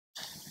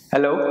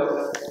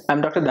Hello,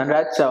 I'm Dr.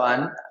 Dhanraj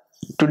Chavan.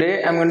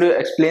 Today I'm going to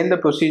explain the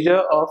procedure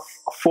of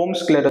foam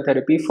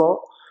sclerotherapy for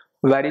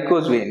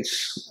varicose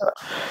veins.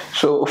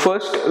 So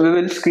first we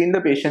will screen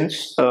the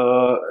patients.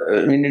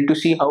 We need to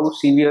see how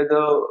severe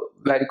the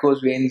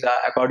varicose veins are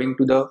according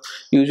to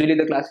usually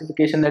the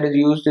classification that is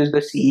used is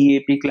the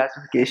CEAP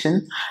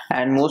classification,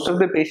 and most of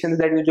the patients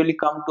that usually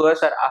come to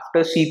us are after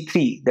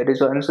C3, that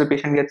is once the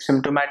patient gets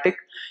symptomatic.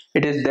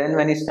 It is then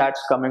when he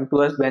starts coming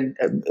to us. When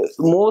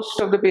most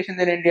of the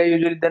patients in India,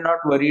 usually they're not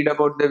worried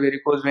about the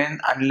varicose vein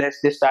unless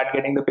they start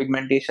getting the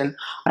pigmentation,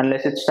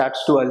 unless it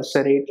starts to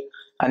ulcerate,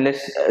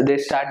 unless they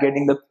start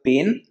getting the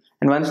pain.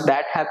 And once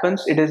that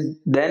happens, it is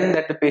then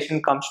that the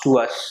patient comes to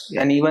us.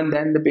 And even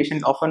then, the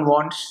patient often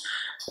wants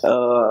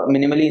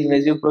minimally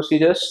invasive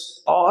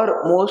procedures,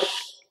 or most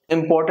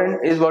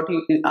important is what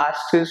he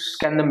asks is,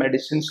 can the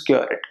medicines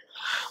cure it?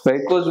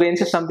 Varicose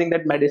veins is something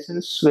that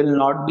medicines will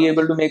not be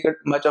able to make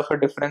much of a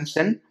difference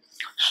in.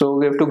 So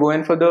we have to go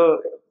in for the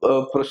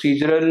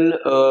procedural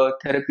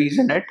therapies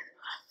in it.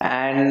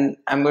 And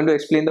I'm going to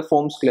explain the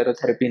foam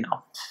sclerotherapy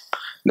now.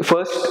 The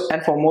first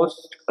and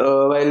foremost,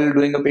 while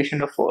doing a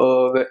patient of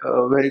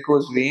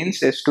varicose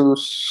veins, is to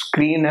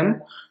screen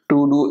him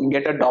to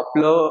get a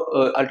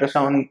Doppler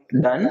ultrasound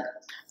done.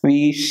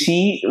 We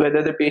see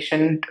whether the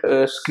patient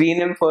screen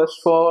him first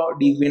for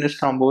deep venous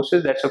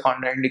thrombosis. That's a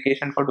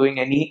contraindication for doing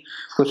any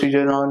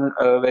procedure on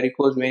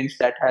varicose veins.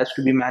 That has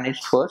to be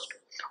managed first.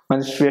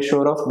 Once we are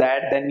sure of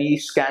that, then we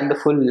scan the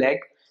full leg,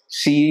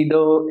 see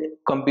the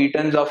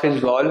competence of his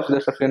valves,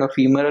 the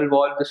saphenofemoral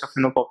valve, the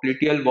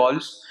saphenopopliteal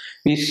valves.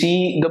 We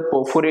see the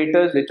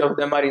perforators, which of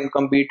them are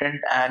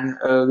incompetent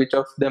and which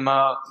of them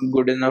are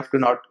good enough to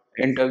not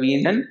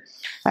intervene in.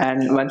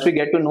 And once we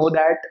get to know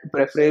that,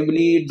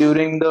 preferably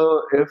during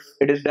if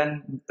it is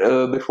done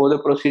before the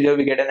procedure,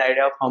 we get an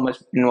idea of how much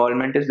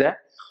involvement is there.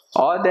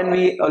 Or then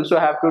we also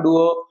have to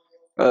do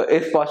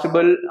if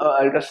possible,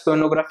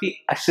 ultrasonography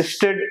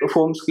assisted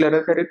foam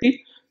sclerotherapy,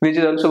 which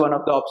is also one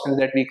of the options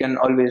that we can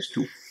always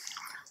do.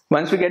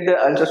 Once we get the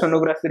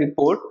ultrasonography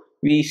report,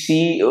 we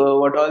see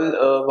what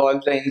all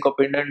valves are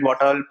incompetent, what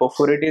all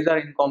perforators are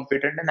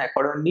incompetent, and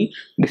accordingly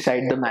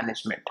decide the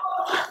management.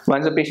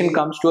 Once the patient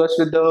comes to us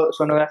with the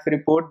sonography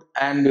report,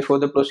 and before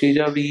the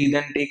procedure, we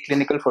then take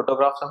clinical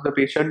photographs of the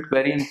patient,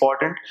 very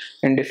important,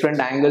 in different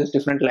angles,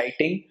 different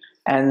lighting.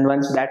 And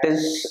once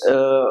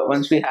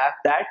we have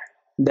that,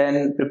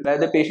 then prepare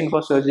the patient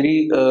for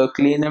surgery,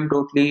 clean him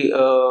totally,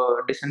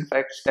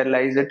 disinfect,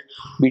 sterilize it,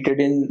 beat it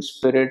in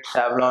spirit,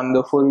 Savlon,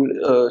 the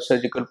full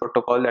surgical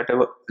protocol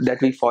that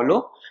we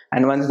follow.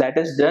 And once that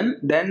is done,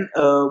 then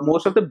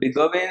most of the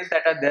bigger veins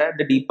that are there,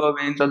 the deeper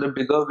veins or the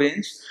bigger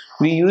veins,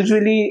 we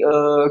usually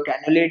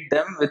cannulate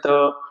them with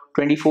a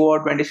 24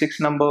 or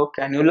 26 number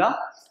cannula,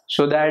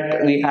 so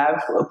that we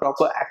have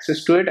proper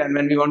access to it, and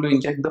when we want to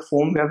inject the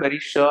foam, we are very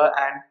sure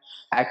and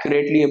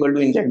accurately able to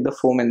inject the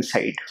foam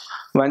inside.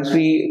 Once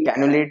we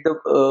cannulate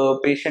the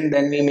patient,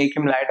 then we make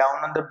him lie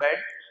down on the bed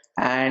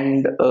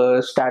and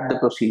start the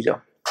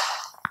procedure.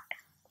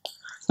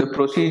 The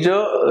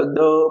procedure,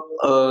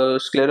 the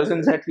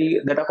sclerosins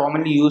that are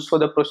commonly used for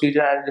the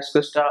procedure, as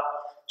discussed, are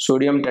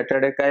sodium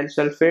tetradecyl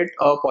sulfate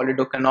or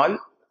polidocanol,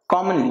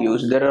 commonly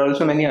used. There are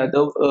also many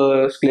other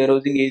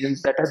sclerosing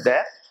agents that are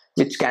there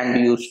which can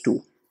be used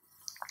too.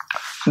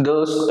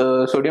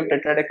 The sodium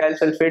tetradecyl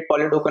sulfate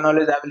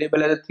polidocanol is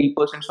available as a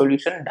 3%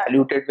 solution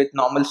diluted with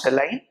normal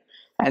saline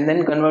and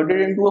then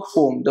converted into a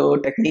foam. The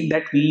technique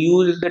that we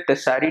use is the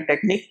Tessari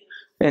technique,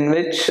 in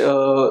which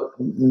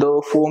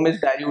the foam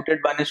is diluted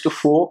 1:4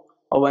 or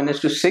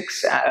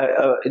 1:6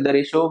 in the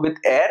ratio with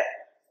air,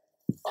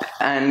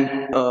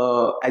 and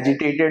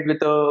agitated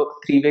with a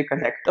three-way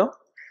connector.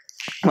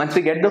 Once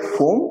we get the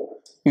foam,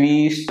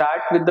 we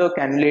start with the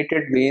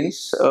cannulated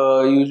veins,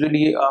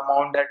 usually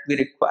amount that we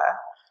require.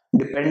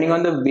 Depending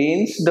on the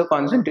veins, the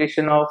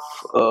concentration of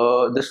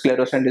the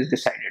sclerosant is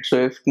decided. So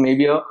if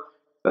maybe a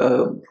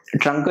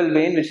truncal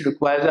vein which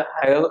requires a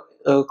higher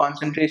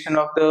concentration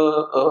of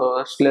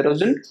the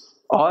sclerosant,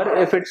 or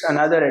if it's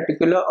another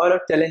reticular or a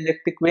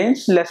telangiectatic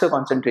veins, lesser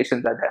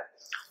concentrations are there.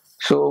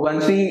 So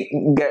once we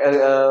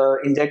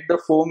inject the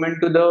foam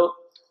into the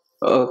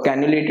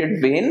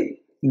cannulated vein,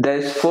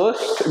 the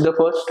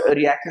first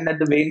reaction that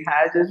the vein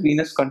has is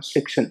venous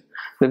constriction.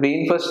 The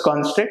vein first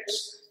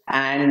constricts,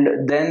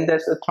 and then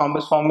there's a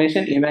thrombus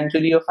formation.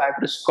 Eventually, a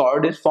fibrous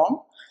cord is formed,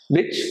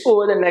 which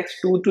over the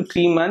next 2 to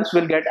 3 months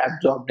will get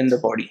absorbed in the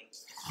body.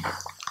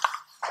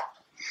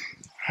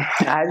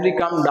 As we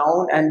come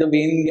down and the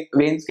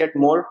veins get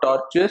more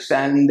tortuous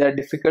and they're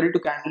difficult to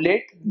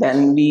cannulate,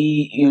 then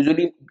we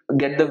usually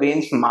get the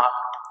veins marked.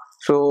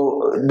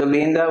 So the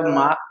veins are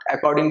marked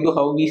according to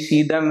how we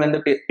see them when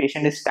the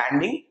patient is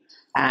standing,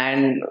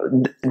 and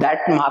that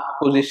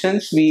marked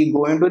positions, we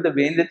go into the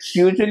veins. It's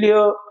usually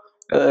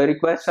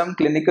requires some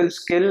clinical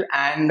skill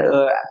and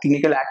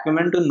clinical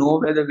acumen to know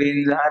where the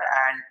veins are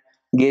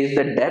and gauge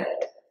the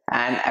depth,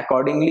 and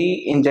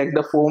accordingly inject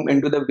the foam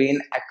into the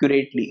vein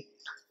accurately.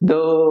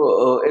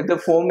 If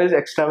the foam is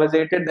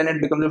extravasated, then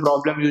it becomes a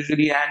problem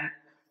usually, and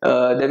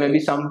there may be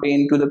some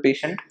pain to the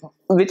patient,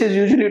 which is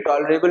usually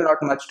tolerable, not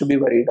much to be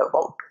worried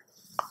about.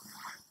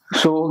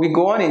 So we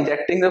go on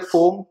injecting the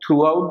foam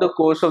throughout the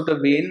course of the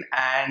vein,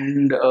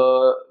 and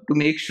to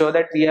make sure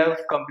that we have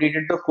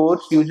completed the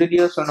course, usually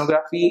a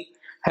sonography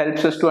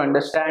helps us to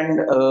understand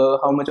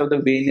how much of the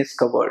vein is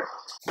covered.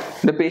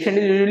 The patient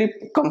is usually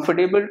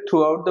comfortable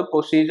throughout the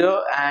procedure,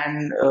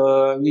 and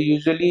we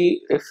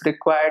usually, if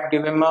required,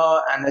 give him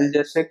a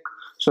analgesic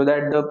so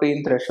that the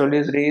pain threshold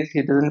is raised,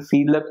 he doesn't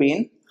feel the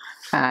pain,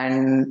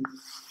 and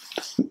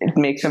it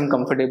makes him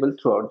comfortable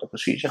throughout the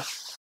procedure.